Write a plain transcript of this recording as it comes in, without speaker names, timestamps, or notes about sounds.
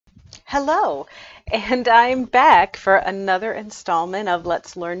Hello, and I'm back for another installment of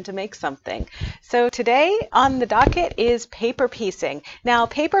Let's Learn to Make Something. So today on the docket is paper piecing. Now,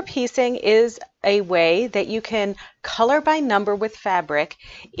 paper piecing is a way that you can color by number with fabric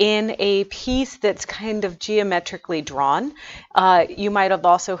in a piece that's kind of geometrically drawn. You might have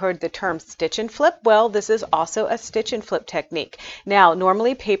also heard the term stitch and flip. Well, this is also a stitch and flip technique. Now,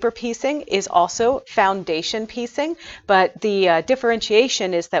 normally paper piecing is also foundation piecing, but the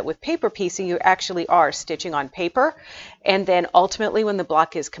differentiation is that with paper piecing, you actually are stitching on paper, and then ultimately when the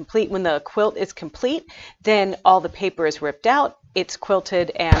block is complete, when the quilt is complete, then all the paper is ripped out, it's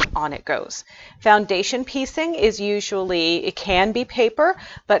quilted, and on it goes. Foundation piecing is usually, it can be paper,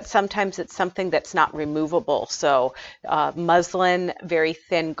 but sometimes it's something that's not removable. So muslin, very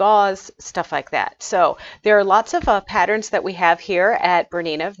thin gauze, stuff like that. So there are lots of patterns that we have here at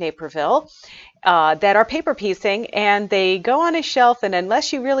BERNINA of Naperville that are paper piecing, and they go on a shelf, and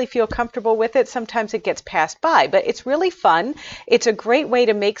unless you really feel comfortable with it, sometimes it gets passed by. But it's really fun. It's a great way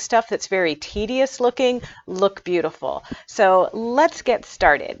to make stuff that's very tedious looking look beautiful. So let's get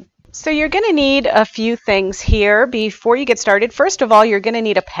started. So you're going to need a few things here before you get started. First of all, you're going to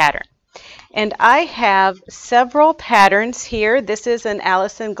need a pattern. And I have several patterns here. This is an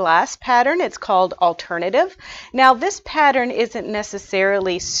Allison Glass pattern. It's called Alternative. Now, this pattern isn't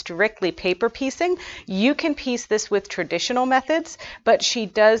necessarily strictly paper piecing. You can piece this with traditional methods, but she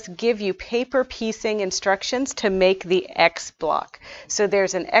does give you paper piecing instructions to make the X block. So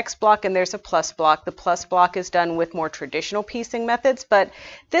there's an X block and there's a plus block. The plus block is done with more traditional piecing methods, but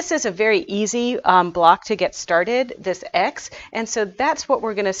this is a very easy block to get started, this X, and so that's what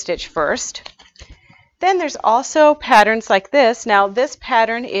we're going to stitch first. Then there's also patterns like this. Now this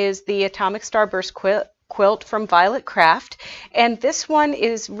pattern is the Atomic Starburst quilt from Violet Craft, and this one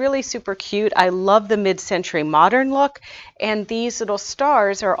is really super cute. I love the mid-century modern look, and these little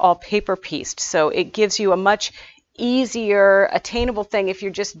stars are all paper pieced, so it gives you a much easier attainable thing if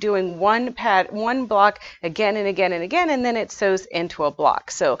you're just doing one block again and again and again, and then it sews into a block.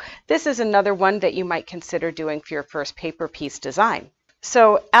 So this is another one that you might consider doing for your first paper piece design.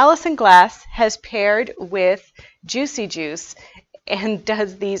 So Allison Glass has paired with Juicy Juice and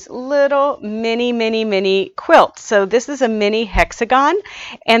does these little mini quilts. So this is a mini hexagon,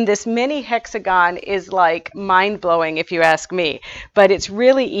 and this mini hexagon is like mind-blowing if you ask me, but it's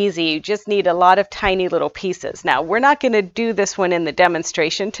really easy. You just need a lot of tiny little pieces. Now, we're not going to do this one in the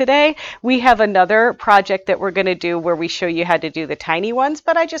demonstration today. We have another project that we're going to do where we show you how to do the tiny ones,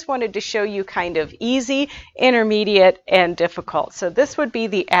 but I just wanted to show you kind of easy, intermediate, and difficult. So this would be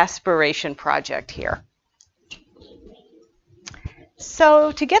the aspiration project here.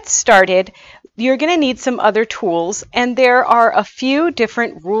 So to get started, you're going to need some other tools, and there are a few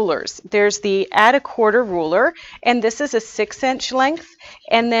different rulers. There's the add a quarter ruler, and this is a 6-inch length,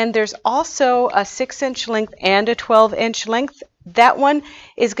 and then there's also a 6-inch length and a 12-inch length. That one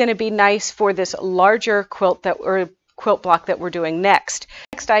is going to be nice for this larger quilt block that we're doing next.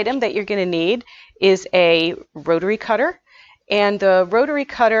 Next item that you're going to need is a rotary cutter. And the rotary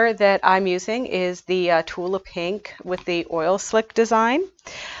cutter that I'm using is the Tula Pink with the oil slick design.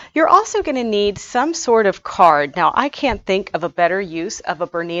 You're also going to need some sort of card. Now, I can't think of a better use of a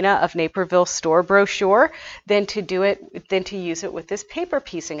Bernina of Naperville store brochure than to use it with this paper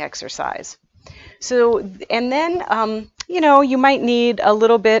piecing exercise. So, and then, you might need a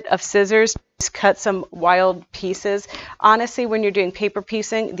little bit of scissors to cut some wild pieces. Honestly, when you're doing paper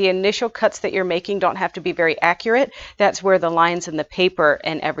piecing, the initial cuts that you're making don't have to be very accurate. That's where the lines in the paper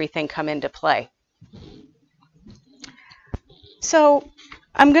and everything come into play. So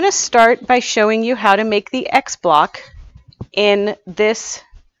I'm going to start by showing you how to make the X block in this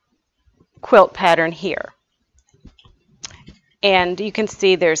quilt pattern here. And you can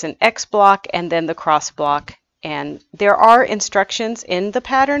see there's an X block and then the cross block. And there are instructions in the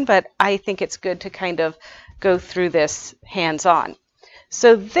pattern, but I think it's good to kind of go through this hands-on.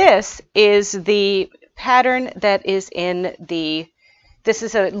 So this is the pattern that is in this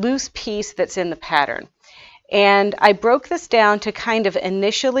is a loose piece that's in the pattern. And I broke this down to kind of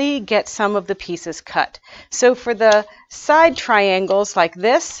initially get some of the pieces cut. So for the side triangles like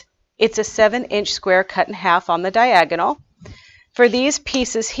this, it's a 7-inch square cut in half on the diagonal. For these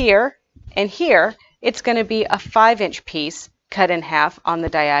pieces here and here, it's going to be a 5-inch piece cut in half on the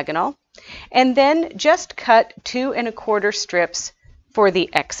diagonal. And then just cut 2 1/4 strips for the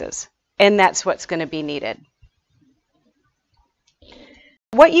X's. And that's what's going to be needed.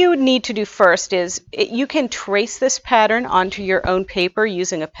 What you need to do first is you can trace this pattern onto your own paper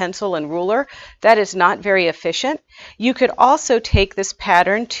using a pencil and ruler. That is not very efficient. You could also take this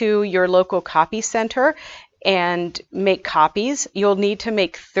pattern to your local copy center and make copies. You'll need to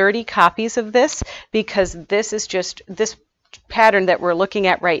make 30 copies of this because this is just, this pattern that we're looking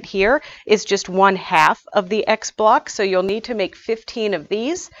at right here is just 1/2 of the X block, so you'll need to make 15 of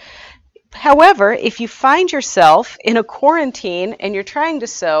these. However, if you find yourself in a quarantine and you're trying to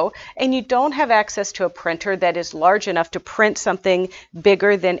sew and you don't have access to a printer that is large enough to print something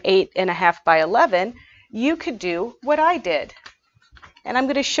bigger than 8.5 by 11, you could do what I did. And I'm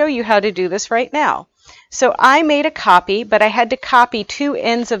going to show you how to do this right now. So I made a copy, but I had to copy 2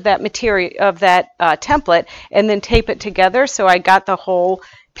 ends of that material, of that template, and then tape it together so I got the whole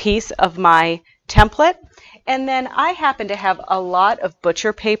piece of my template. And then I happen to have a lot of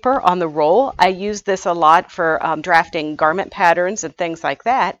butcher paper on the roll. I use this a lot for drafting garment patterns and things like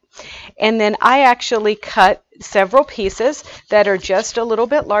that. And then I actually cut several pieces that are just a little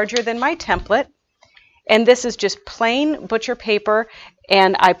bit larger than my template. And this is just plain butcher paper,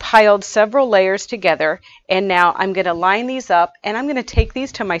 and I piled several layers together. And now I'm going to line these up, and I'm going to take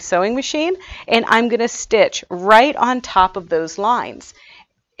these to my sewing machine, and I'm going to stitch right on top of those lines.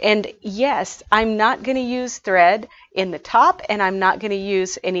 And yes, I'm not going to use thread in the top, and I'm not going to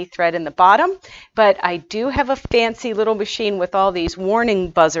use any thread in the bottom, but I do have a fancy little machine with all these warning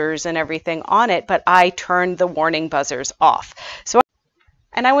buzzers and everything on it, but I turned the warning buzzers off.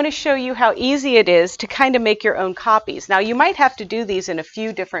 And I want to show you how easy it is to kind of make your own copies. Now, you might have to do these in a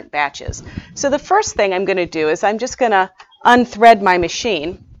few different batches. So the first thing I'm going to do is I'm just going to unthread my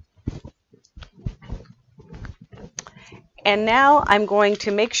machine. And now I'm going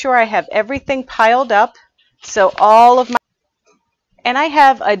to make sure I have everything piled up. So all of my, and I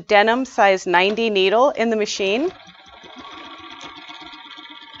have a denim size 90 needle in the machine.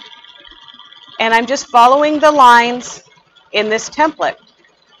 And I'm just following the lines in this template.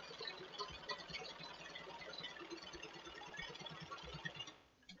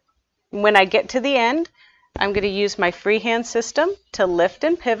 When I get to the end, I'm going to use my freehand system to lift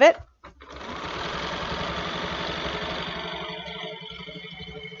and pivot.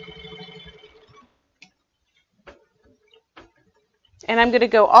 And I'm going to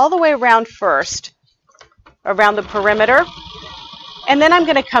go all the way around first, around the perimeter, and then I'm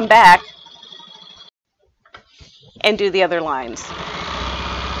going to come back and do the other lines.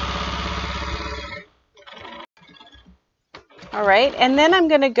 All right, and then I'm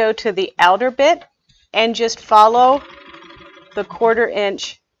going to go to the outer bit and just follow the 1/4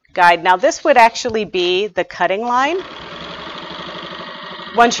 inch guide. Now this would actually be the cutting line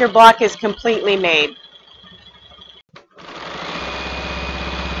once your block is completely made.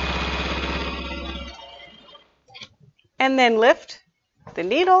 And then lift the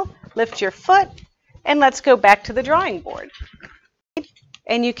needle, lift your foot, and let's go back to the drawing board.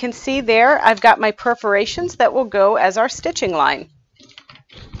 And you can see there I've got my perforations that will go as our stitching line.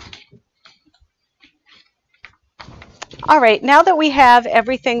 All right, now that we have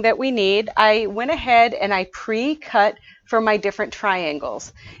everything that we need, I went ahead and I pre-cut for my different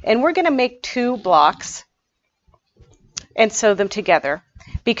triangles. And we're going to make 2 blocks and sew them together,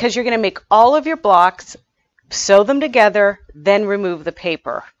 because you're going to make all of your blocks, sew them together, then remove the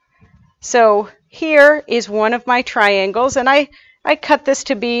paper. So here is one of my triangles, and I cut this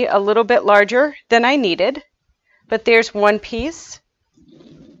to be a little bit larger than I needed, but there's one piece.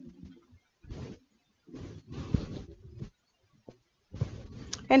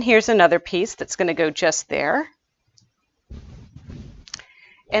 And here's another piece that's going to go just there.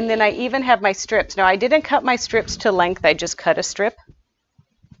 And then I even have my strips. Now I didn't cut my strips to length, I just cut a strip.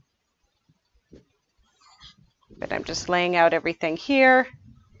 But I'm just laying out everything here.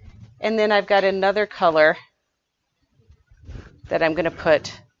 And then I've got another color that I'm going to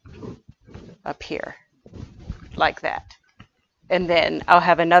put up here, like that. And then I'll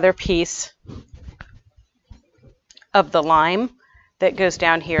have another piece of the lime that goes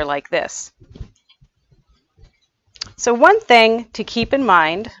down here like this. So one thing to keep in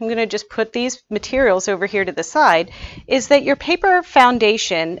mind, I'm going to just put these materials over here to the side, is that your paper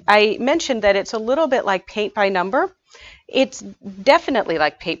foundation, I mentioned that it's a little bit like paint by number. It's definitely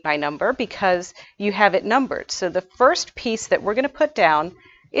like paint by number because you have it numbered. So the first piece that we're going to put down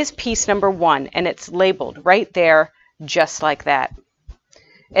is piece number 1, and it's labeled right there just like that.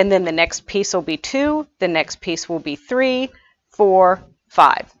 And then the next piece will be 2, the next piece will be 3, 4,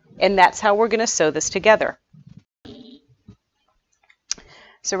 5. And that's how we're going to sew this together.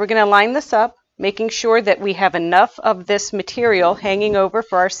 So we're going to line this up, making sure that we have enough of this material hanging over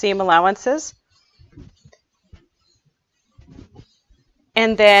for our seam allowances.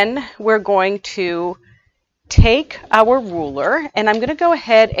 And then we're going to take our ruler, and I'm going to go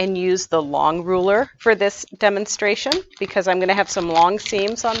ahead and use the long ruler for this demonstration because I'm going to have some long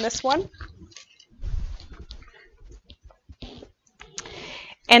seams on this one.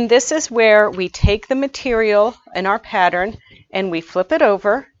 And this is where we take the material in our pattern and we flip it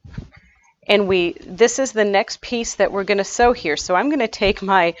over, and this is the next piece that we're going to sew here. So I'm going to take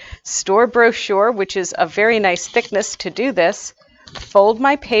my store brochure, which is a very nice thickness to do this, fold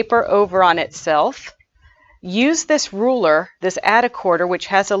my paper over on itself, use this ruler, this add a quarter, which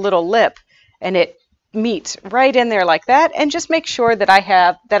has a little lip, and it meets right in there like that, and just make sure that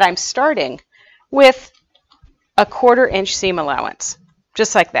I'm starting with a 1/4 inch seam allowance,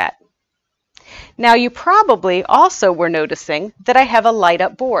 just like that. Now you probably also were noticing that I have a light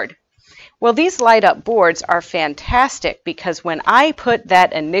up board. Well, these light up boards are fantastic because when I put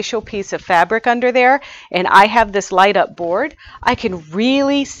that initial piece of fabric under there and I have this light up board, I can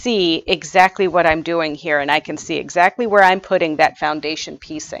really see exactly what I'm doing here, and I can see exactly where I'm putting that foundation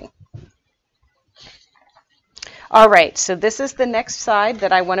piecing. All right, so this is the next side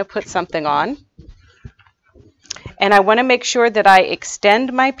that I want to put something on. And I want to make sure that I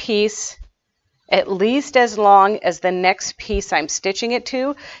extend my piece at least as long as the next piece I'm stitching it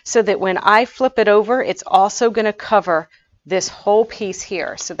to, so that when I flip it over, it's also going to cover this whole piece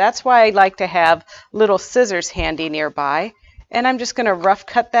here. So that's why I like to have little scissors handy nearby. And I'm just going to rough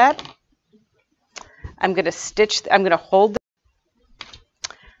cut that. I'm going to hold.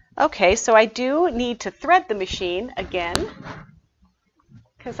 Okay, so I do need to thread the machine again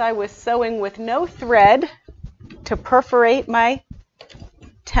because I was sewing with no thread to perforate my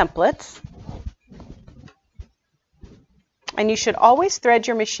templates. And you should always thread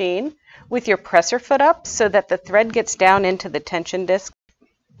your machine with your presser foot up so that the thread gets down into the tension disc.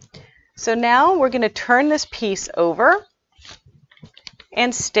 So now we're going to turn this piece over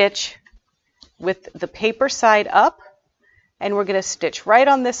and stitch with the paper side up, and we're going to stitch right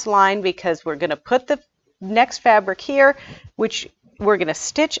on this line because we're going to put the next fabric here, which we're going to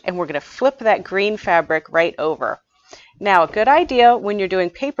stitch, and we're going to flip that green fabric right over. Now, a good idea when you're doing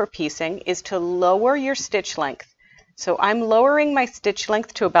paper piecing is to lower your stitch length. So I'm lowering my stitch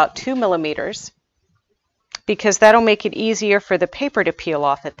length to about 2 millimeters because that'll make it easier for the paper to peel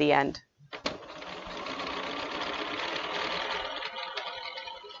off at the end.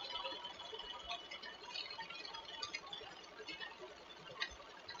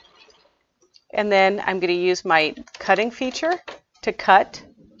 And then I'm going to use my cutting feature to cut.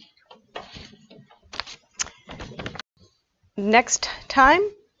 Next time,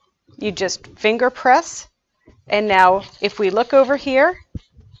 you just finger press. And now if we look over here,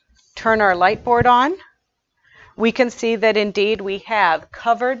 turn our light board on, we can see that indeed we have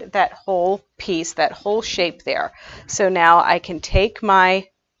covered that whole piece, that whole shape there. So now I can take my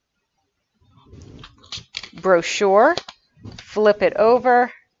brochure, flip it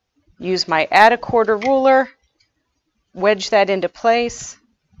over, use my add a quarter ruler, wedge that into place,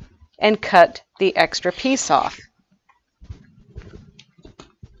 and cut the extra piece off.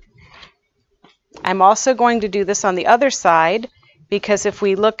 I'm also going to do this on the other side because if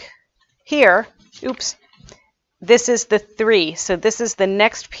we look here, oops, this is the 3. So this is the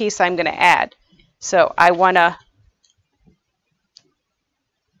next piece I'm going to add. So I want to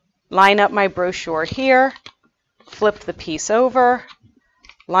line up my brochure here, flip the piece over,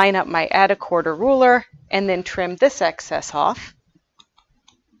 line up my add a quarter ruler, and then trim this excess off.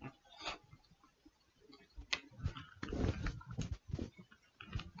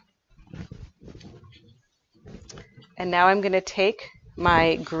 And now I'm going to take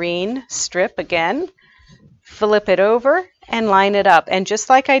my green strip again, flip it over, and line it up. And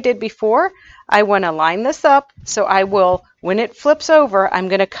just like I did before, I want to line this up so I will, when it flips over, I'm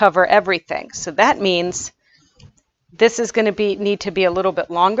going to cover everything. So that means this is going to need to be a little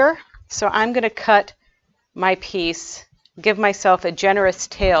bit longer. So I'm going to cut my piece, give myself a generous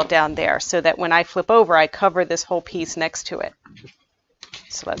tail down there so that when I flip over, I cover this whole piece next to it.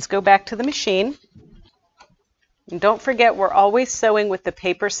 So let's go back to the machine. And don't forget, we're always sewing with the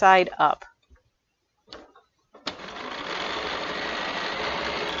paper side up.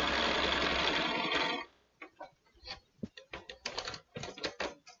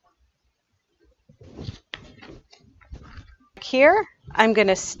 Here, I'm going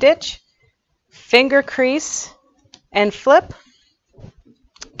to stitch, finger crease, and flip,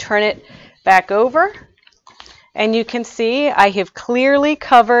 turn it back over, and you can see I have clearly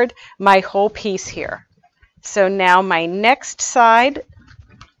covered my whole piece here. So now my next side,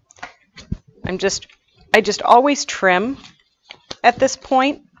 I just always trim at this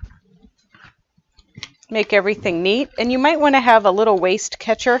point, make everything neat, and you might want to have a little waist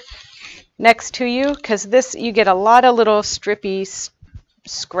catcher next to you because this, you get a lot of little strippy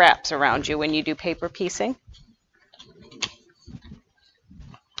scraps around you when you do paper piecing.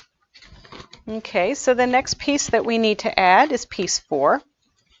 Okay, so the next piece that we need to add is piece 4.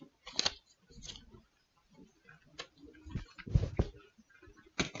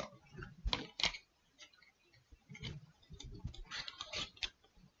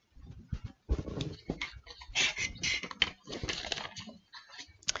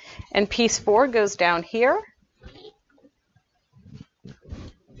 And piece 4 goes down here.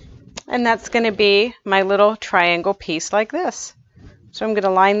 And that's going to be my little triangle piece like this. So I'm going to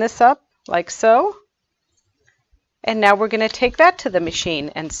line this up like so. And now we're going to take that to the machine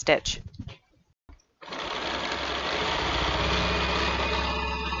and stitch.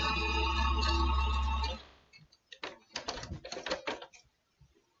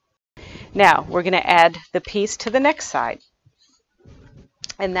 Now we're going to add the piece to the next side.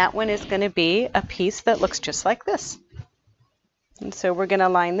 And that one is going to be a piece that looks just like this. And so we're going to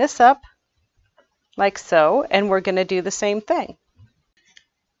line this up like so, and we're going to do the same thing.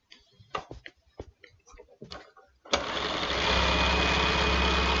 I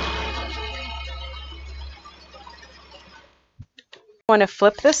want to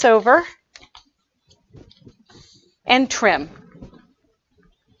flip this over and trim.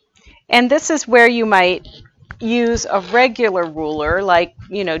 And this is where you might use a regular ruler, like,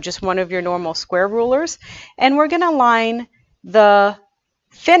 just one of your normal square rulers. And we're going to line the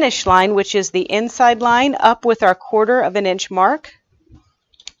finish line, which is the inside line, up with our 1/4 inch mark.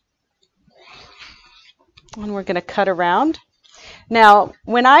 And we're going to cut around. Now,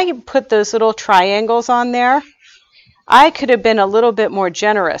 when I put those little triangles on there, I could have been a little bit more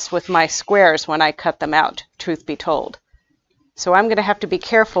generous with my squares when I cut them out, truth be told. So I'm going to have to be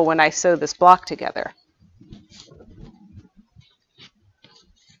careful when I sew this block together.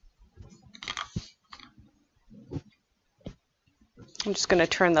 I'm just going to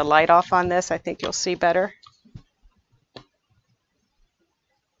turn the light off on this. I think you'll see better.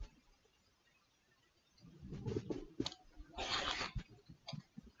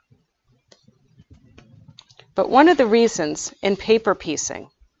 But one of the reasons in paper piecing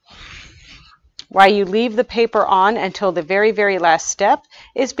why you leave the paper on until the very, very last step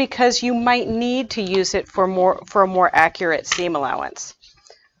is because you might need to use it for a more accurate seam allowance.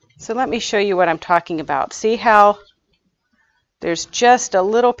 So let me show you what I'm talking about. See how there's just a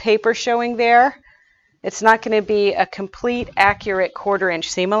little paper showing there? It's not going to be a complete, accurate 1/4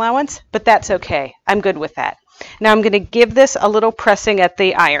 inch seam allowance, but that's okay. I'm good with that. Now I'm going to give this a little pressing at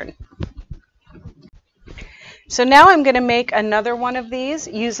the iron. So now I'm going to make another one of these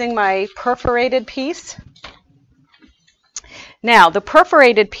using my perforated piece. Now the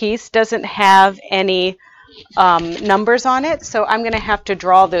perforated piece doesn't have any numbers on it, so I'm going to have to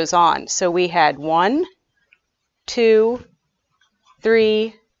draw those on. So we had 1, 2,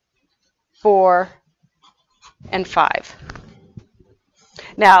 3, 4, and 5.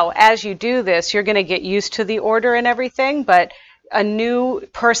 Now, as you do this, you're going to get used to the order and everything, but a new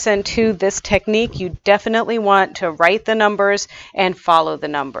person to this technique, you definitely want to write the numbers and follow the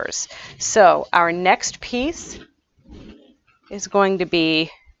numbers. So our next piece is going to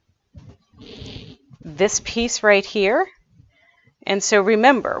be this piece right here. And so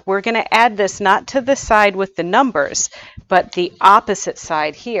remember, we're going to add this not to the side with the numbers, but the opposite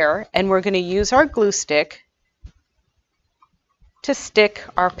side here, and we're going to use our glue stick to stick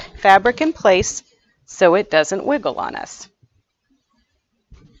our fabric in place so it doesn't wiggle on us.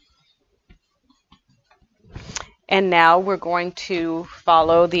 And now we're going to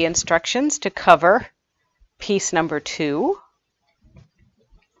follow the instructions to cover piece number 2.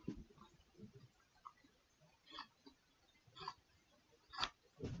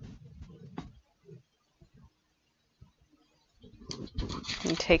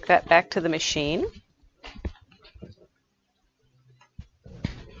 And take that back to the machine.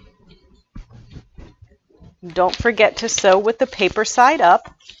 Don't forget to sew with the paper side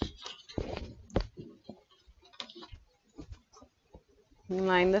up.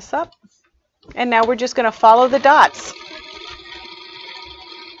 Line this up. And now we're just going to follow the dots.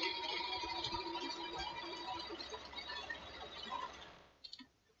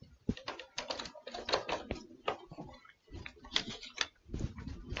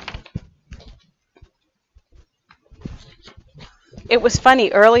 It was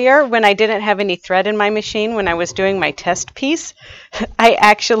funny, earlier when I didn't have any thread in my machine when I was doing my test piece, I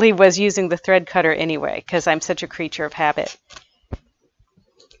actually was using the thread cutter anyway because I'm such a creature of habit.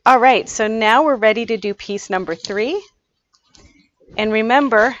 All right, so now we're ready to do piece number 3. And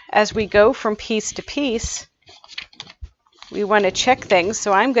remember, as we go from piece to piece, we want to check things.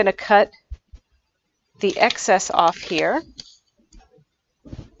 So I'm going to cut the excess off here.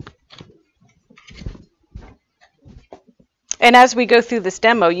 And as we go through this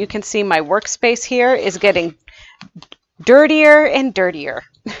demo, you can see my workspace here is getting dirtier and dirtier.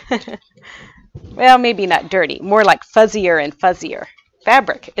 Well, maybe not dirty, more like fuzzier and fuzzier.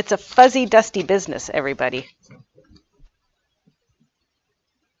 Fabric, it's a fuzzy, dusty business, everybody.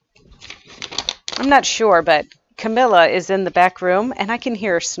 I'm not sure, but Camilla is in the back room and I can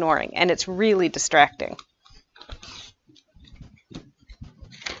hear her snoring and it's really distracting.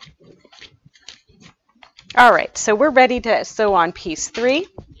 All right, so we're ready to sew on piece 3.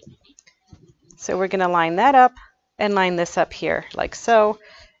 So we're going to line that up and line this up here like so.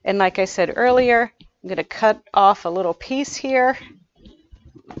 And like I said earlier, I'm going to cut off a little piece here.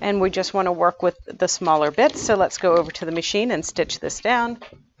 And we just want to work with the smaller bits. So let's go over to the machine and stitch this down.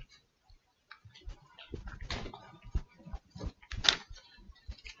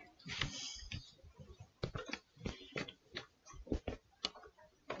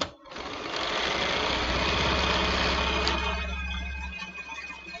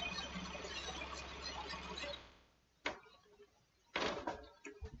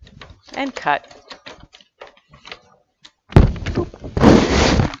 And cut.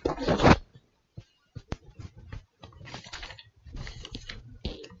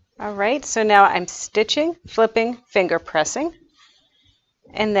 All right, so now I'm stitching, flipping, finger pressing,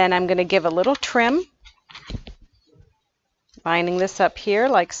 and then I'm going to give a little trim, lining this up here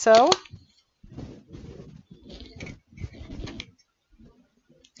like so,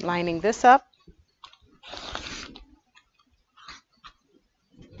 lining this up,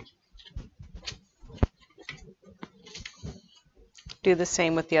 do the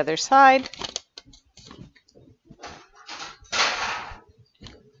same with the other side.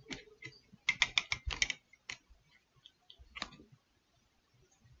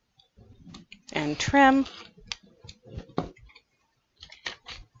 And trim.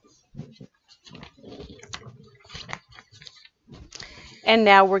 And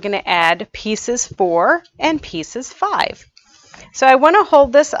now we're going to add pieces 4 and pieces 5. So I want to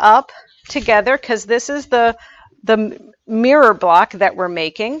hold this up together because this is the mirror block that we're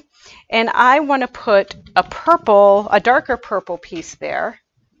making. And I want to put a darker purple piece there,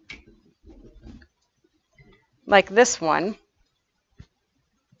 like this one.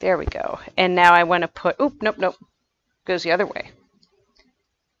 There we go. And now I want to put, nope, goes the other way.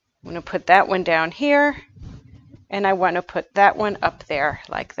 I'm going to put that one down here, and I want to put that one up there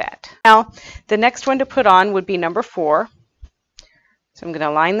like that. Now, the next one to put on would be number 4. So I'm going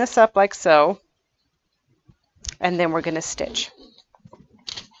to line this up like so, and then we're going to stitch.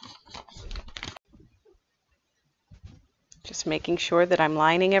 Just making sure that I'm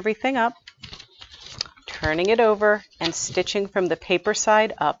lining everything up, turning it over, and stitching from the paper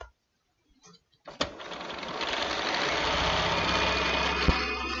side up.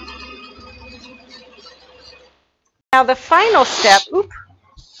 Now the final step,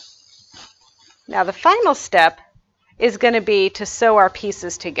 is going to be to sew our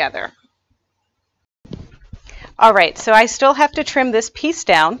pieces together. All right, so I still have to trim this piece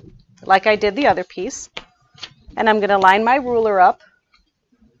down like I did the other piece. And I'm going to line my ruler up,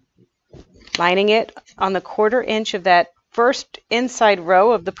 lining it on the 1/4 inch of that first inside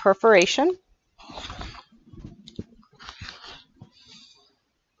row of the perforation.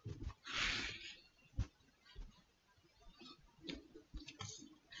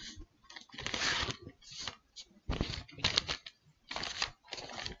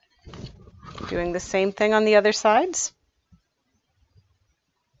 Doing the same thing on the other sides.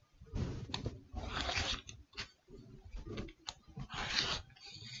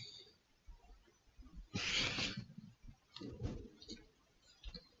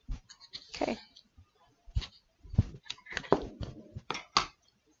 Okay.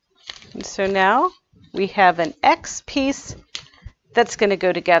 And so now we have an X piece that's going to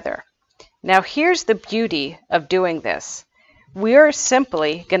go together. Now here's the beauty of doing this. We're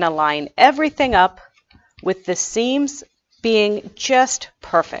simply going to line everything up with the seams being just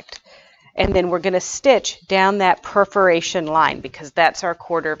perfect. And then we're going to stitch down that perforation line because that's our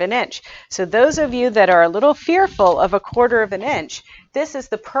 1/4 inch. So those of you that are a little fearful of a 1/4 inch, this is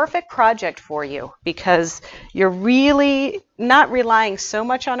the perfect project for you because you're really not relying so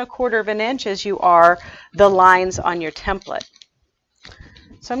much on a 1/4 inch as you are the lines on your template.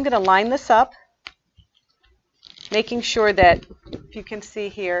 So I'm going to line this up, making sure that, if you can see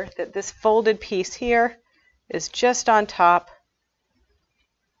here, that this folded piece here is just on top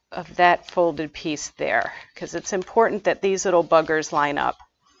of that folded piece there, because it's important that these little buggers line up.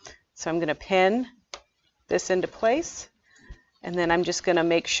 So I'm going to pin this into place, and then I'm just going to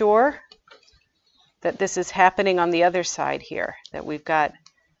make sure that this is happening on the other side here, that we've got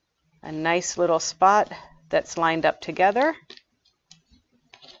a nice little spot that's lined up together.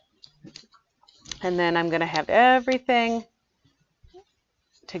 And then I'm going to have everything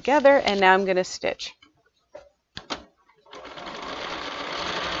together, and now I'm going to stitch.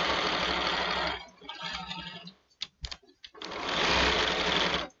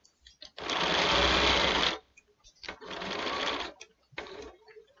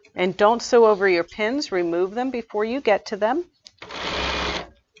 And don't sew over your pins, remove them before you get to them.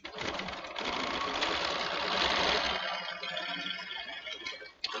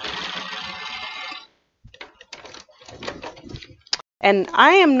 And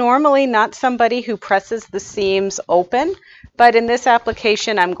I am normally not somebody who presses the seams open, but in this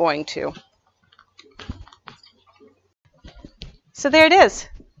application I'm going to. So there it is.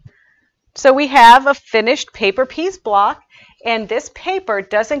 So we have a finished paper piece block, and this paper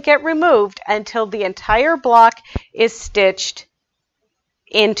doesn't get removed until the entire block is stitched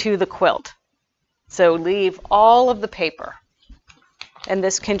into the quilt. So leave all of the paper. And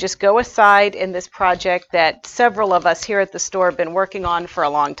this can just go aside in this project that several of us here at the store have been working on for a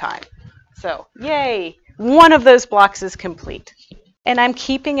long time. So, yay! One of those blocks is complete. And I'm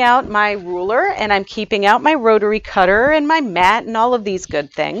keeping out my ruler, and I'm keeping out my rotary cutter and my mat and all of these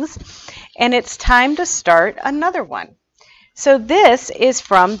good things. And it's time to start another one. So this is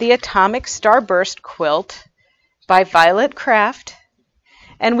from the Atomic Starburst quilt by Violet Craft.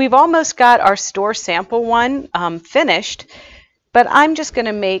 And we've almost got our store sample one finished. But I'm just going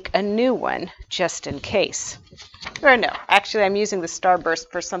to make a new one just in case. Or no, actually I'm using the Starburst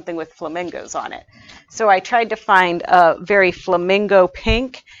for something with flamingos on it. So I tried to find a very flamingo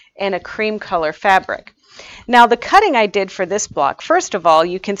pink and a cream color fabric. Now the cutting I did for this block, first of all,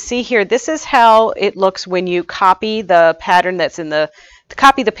 you can see here, this is how it looks when you copy the pattern that's in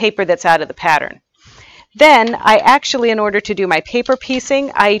copy the paper that's out of the pattern. Then I actually, in order to do my paper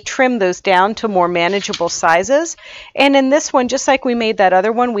piecing, I trimmed those down to more manageable sizes. And in this one, just like we made that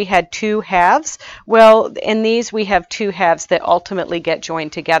other one, we had two halves. Well, in these we have two halves that ultimately get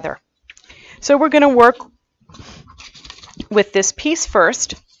joined together. So we're going to work with this piece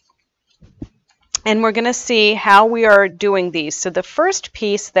first. And we're going to see how we are doing these. So the first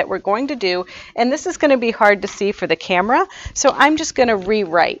piece that we're going to do, and this is going to be hard to see for the camera, so I'm just going to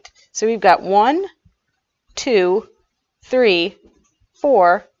rewrite. So we've got 1, 2, 3,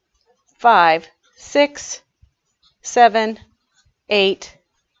 4, 5, 6, 7, 8,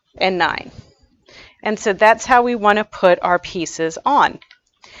 and 9. And so that's how we want to put our pieces on.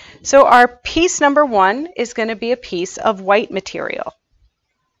 So our piece number 1 is going to be a piece of white material.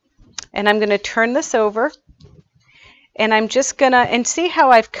 And I'm going to turn this over, and I'm just going to, and see how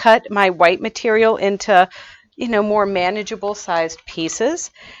I've cut my white material into, more manageable sized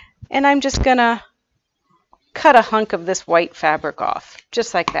pieces. And I'm just going to cut a hunk of this white fabric off,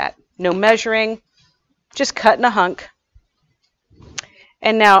 just like that. No measuring, just cutting a hunk.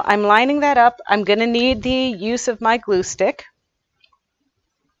 And now I'm lining that up. I'm going to need the use of my glue stick.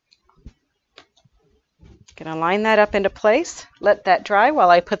 Going to line that up into place, let that dry while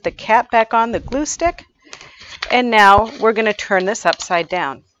I put the cap back on the glue stick. And now we're going to turn this upside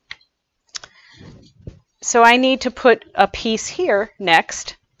down. So I need to put a piece here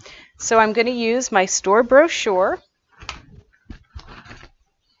next. So I'm going to use my store brochure.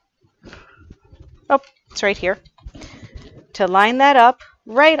 Oh, it's right here. To line that up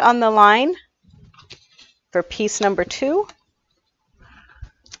right on the line for piece number 2.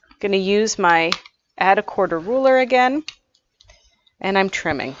 I'm going to use my add a quarter ruler again, and I'm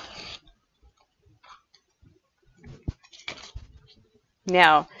trimming.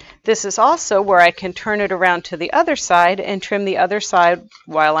 Now, this is also where I can turn it around to the other side and trim the other side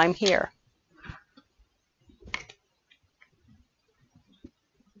while I'm here.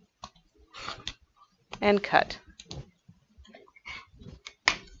 And cut.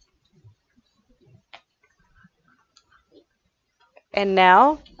 And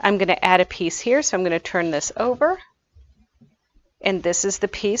now I'm going to add a piece here, so I'm going to turn this over. And this is the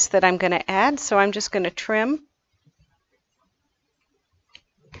piece that I'm going to add, so I'm just going to trim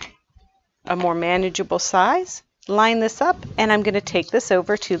a more manageable size, line this up, and I'm going to take this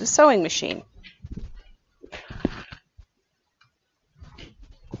over to the sewing machine.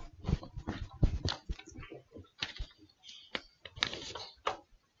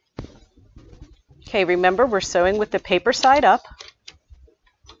 Okay, remember we're sewing with the paper side up.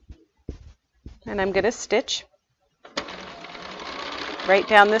 And I'm going to stitch right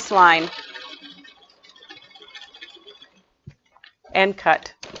down this line and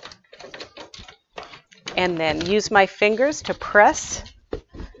cut. And then use my fingers to press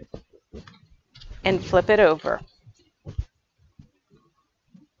and flip it over.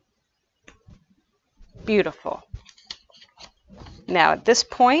 Beautiful. Now at this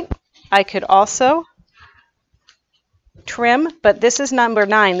point, I could also trim, but this is number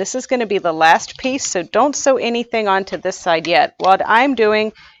 9. This is going to be the last piece, so don't sew anything onto this side yet. What I'm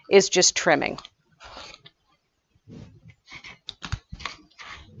doing is just trimming.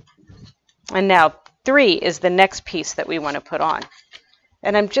 And now 3 is the next piece that we want to put on.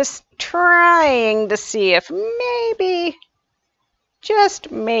 And I'm just trying to see if maybe,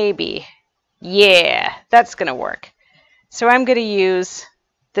 just maybe, yeah, that's going to work. So I'm going to use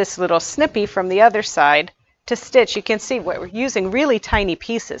this little snippy from the other side to stitch. You can see we're using really tiny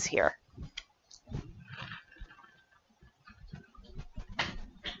pieces here.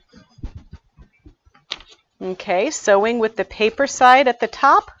 Okay, sewing with the paper side at the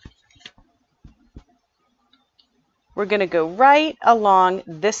top. We're going to go right along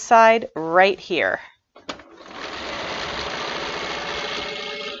this side right here.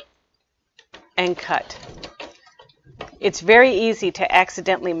 And cut. It's very easy to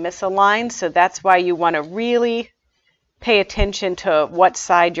accidentally misalign, so that's why you want to really pay attention to what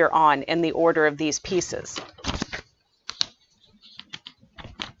side you're on in the order of these pieces.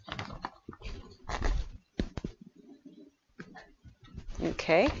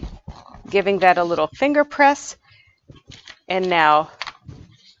 Okay, giving that a little finger press. And now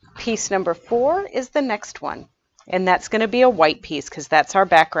piece number 4 is the next one. And that's going to be a white piece because that's our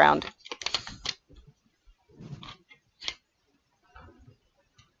background.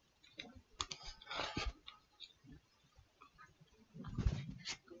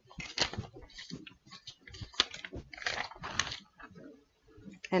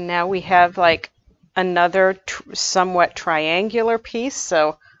 And now we have like another somewhat triangular piece.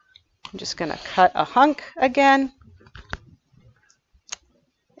 So I'm just going to cut a hunk again.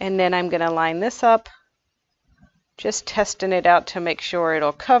 And then I'm going to line this up, just testing it out to make sure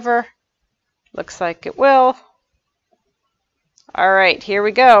it'll cover. Looks like it will. All right, here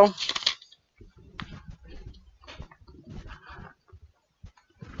we go.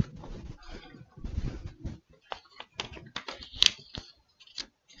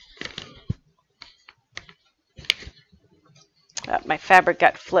 My fabric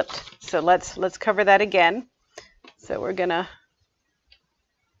got flipped, so let's cover that again. So we're gonna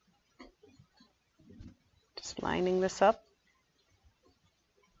just lining this up.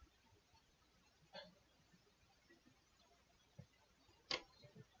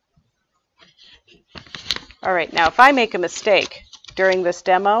 All right, now if I make a mistake during this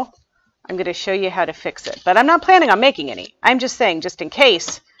demo, I'm going to show you how to fix it. But I'm not planning on making any. I'm just saying, just in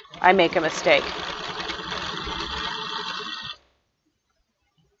case I make a mistake.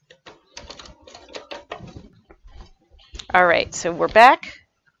 All right, so we're back.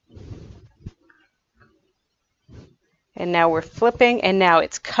 And now we're flipping, and now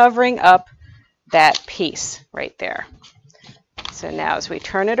it's covering up that piece right there. So now as we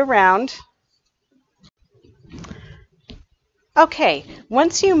turn it around, okay,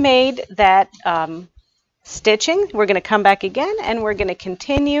 once you made that stitching, we're going to come back again and we're going to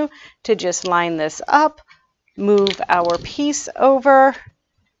continue to just line this up, move our piece over,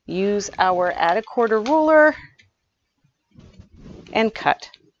 use our add a quarter ruler, and cut.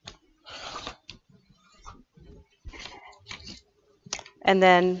 And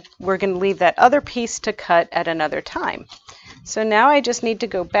then we're going to leave that other piece to cut at another time. So now I just need to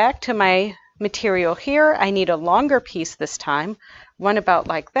go back to my material here. I need a longer piece this time, one about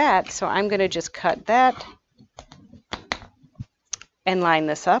like that. So I'm going to just cut that and line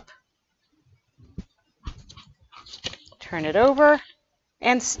this up, turn it over,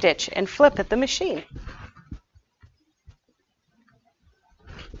 and stitch and flip at the machine.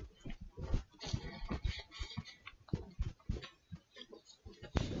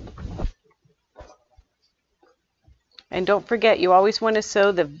 And don't forget, you always want to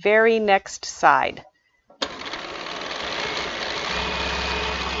sew the very next side.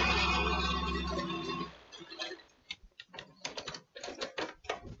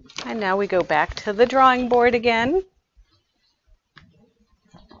 And now we go back to the drawing board again.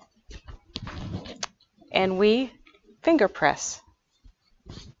 And we finger press.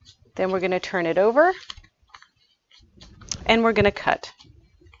 Then we're going to turn it over. And we're going to cut.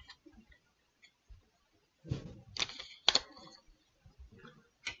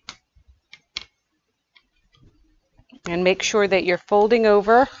 And make sure that you're folding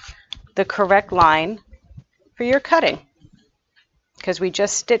over the correct line for your cutting. Because we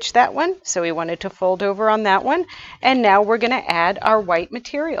just stitched that one, so we wanted to fold over on that one. And now we're going to add our white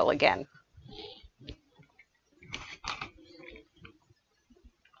material again.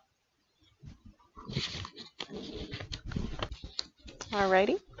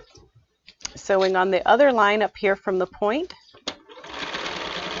 Alrighty. Sewing on the other line up here from the point.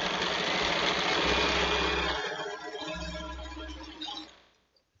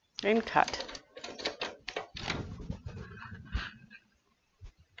 And cut.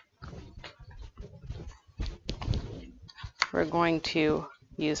 We're going to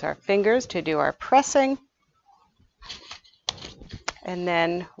use our fingers to do our pressing. And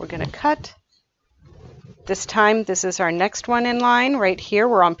then we're going to cut. This time, this is our next one in line right here.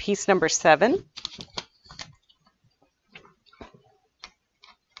 We're on piece number 7.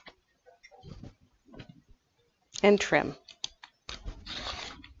 And trim.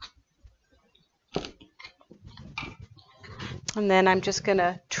 And then I'm just going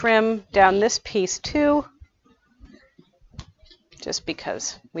to trim down this piece too, just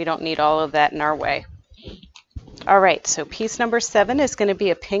because we don't need all of that in our way. All right, so piece number 7 is going to be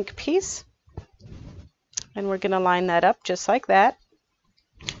a pink piece. And we're going to line that up just like that.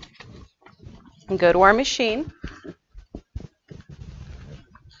 And go to our machine.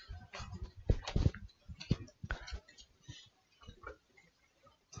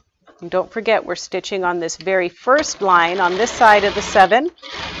 And don't forget, we're stitching on this very first line on this side of the 7.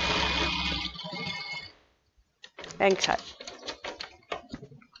 And cut.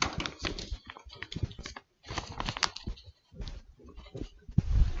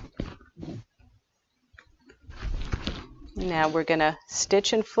 Now we're going to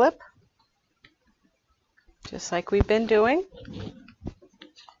stitch and flip, just like we've been doing.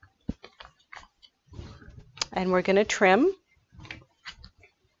 And we're going to trim.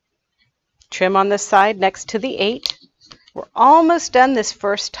 Trim on the side next to the 8. We're almost done this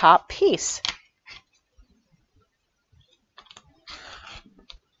first top piece.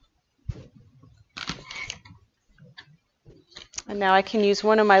 And now I can use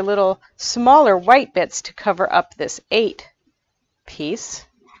one of my little smaller white bits to cover up this 8 piece.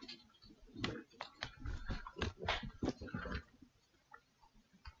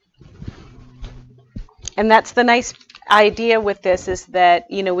 And that's the nice idea with this, is that,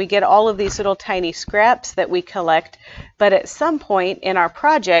 you know, we get all of these little tiny scraps that we collect, but at some point in our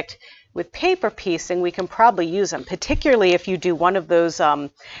project with paper piecing, we can probably use them, particularly if you do one of those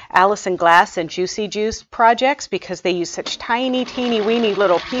Allison Glass and Juicy Juice projects, because they use such tiny, teeny, weeny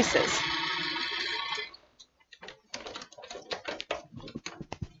little pieces.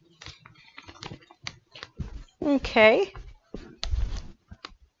 Okay.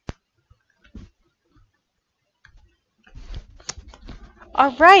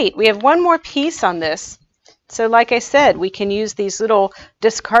 All right, we have one more piece on this. So like I said, we can use these little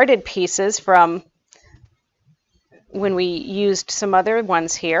discarded pieces from when we used some other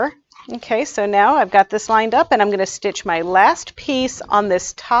ones here. Okay, so now I've got this lined up, and I'm going to stitch my last piece on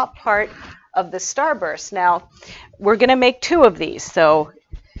this top part of the starburst. Now, we're going to make 2 of these, so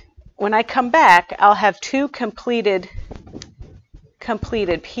when I come back, I'll have 2 completed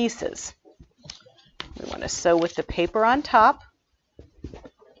pieces. We want to sew with the paper on top.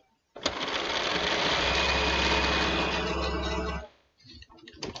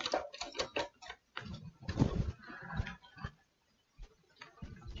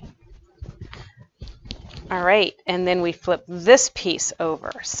 All right, and then we flip this piece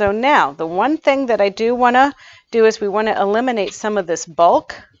over. So now the one thing that I do want to do is we want to eliminate some of this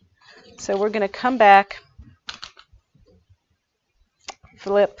bulk. So we're going to come back,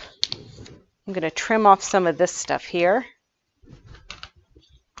 flip. I'm going to trim off some of this stuff here.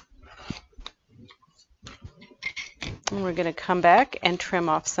 And we're going to come back and trim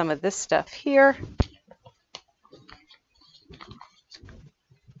off some of this stuff here.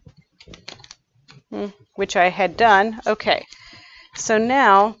 Which I had done. Okay, so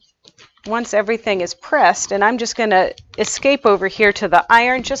now once everything is pressed, and I'm just going to escape over here to the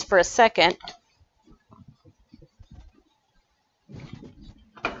iron just for a second.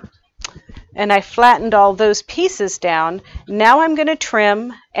 And I flattened all those pieces down. Now I'm going to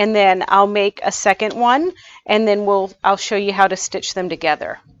trim, and then I'll make a second one, and then I'll show you how to stitch them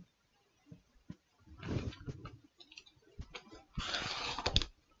together.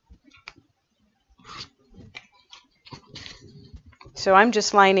 So I'm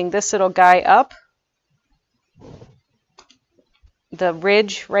just lining this little guy up, the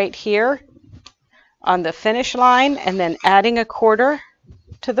ridge right here on the finish line, and then adding a 1/4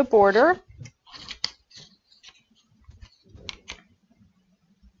 to the border.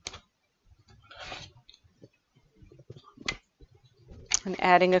 And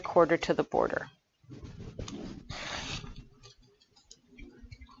adding a 1/4 to the border.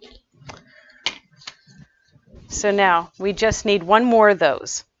 So now we just need 1 more of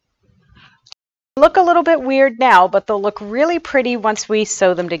those. Look a little bit weird now, but they'll look really pretty once we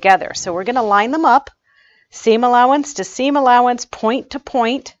sew them together. So we're going to line them up, seam allowance to seam allowance, point to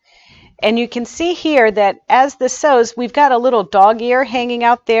point. And you can see here that as this sews, we've got a little dog ear hanging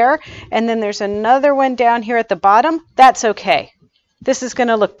out there, and then there's another one down here at the bottom. That's okay. This is going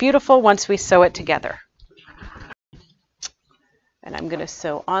to look beautiful once we sew it together. And I'm going to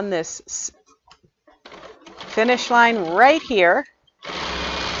sew on this finish line right here.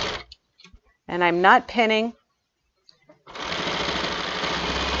 And I'm not pinning.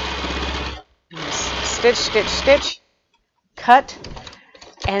 Stitch, stitch, stitch, cut,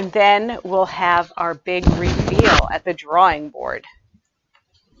 and then we'll have our big reveal at the drawing board.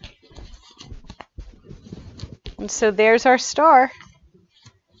 And so there's our star.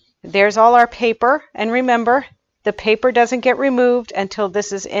 There's all our paper, and remember, the paper doesn't get removed until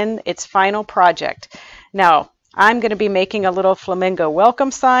this is in its final project. Now, I'm going to be making a little flamingo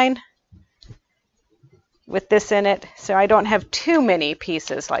welcome sign with this in it, so I don't have too many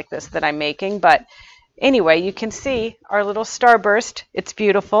pieces like this that I'm making, but anyway, you can see our little starburst. It's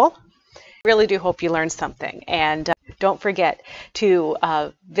beautiful. I really do hope you learned something, and don't forget to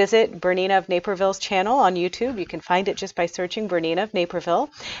visit Bernina of Naperville's channel on YouTube. You can find it just by searching Bernina of Naperville.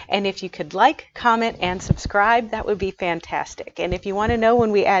 And if you could like, comment, and subscribe, that would be fantastic. And if you want to know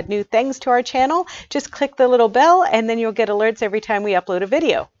when we add new things to our channel, just click the little bell, and then you'll get alerts every time we upload a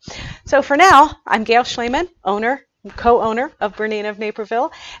video. So for now, I'm Gayle Schleman, co-owner of Bernina of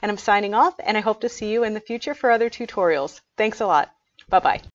Naperville, and I'm signing off, and I hope to see you in the future for other tutorials. Thanks a lot. Bye-bye.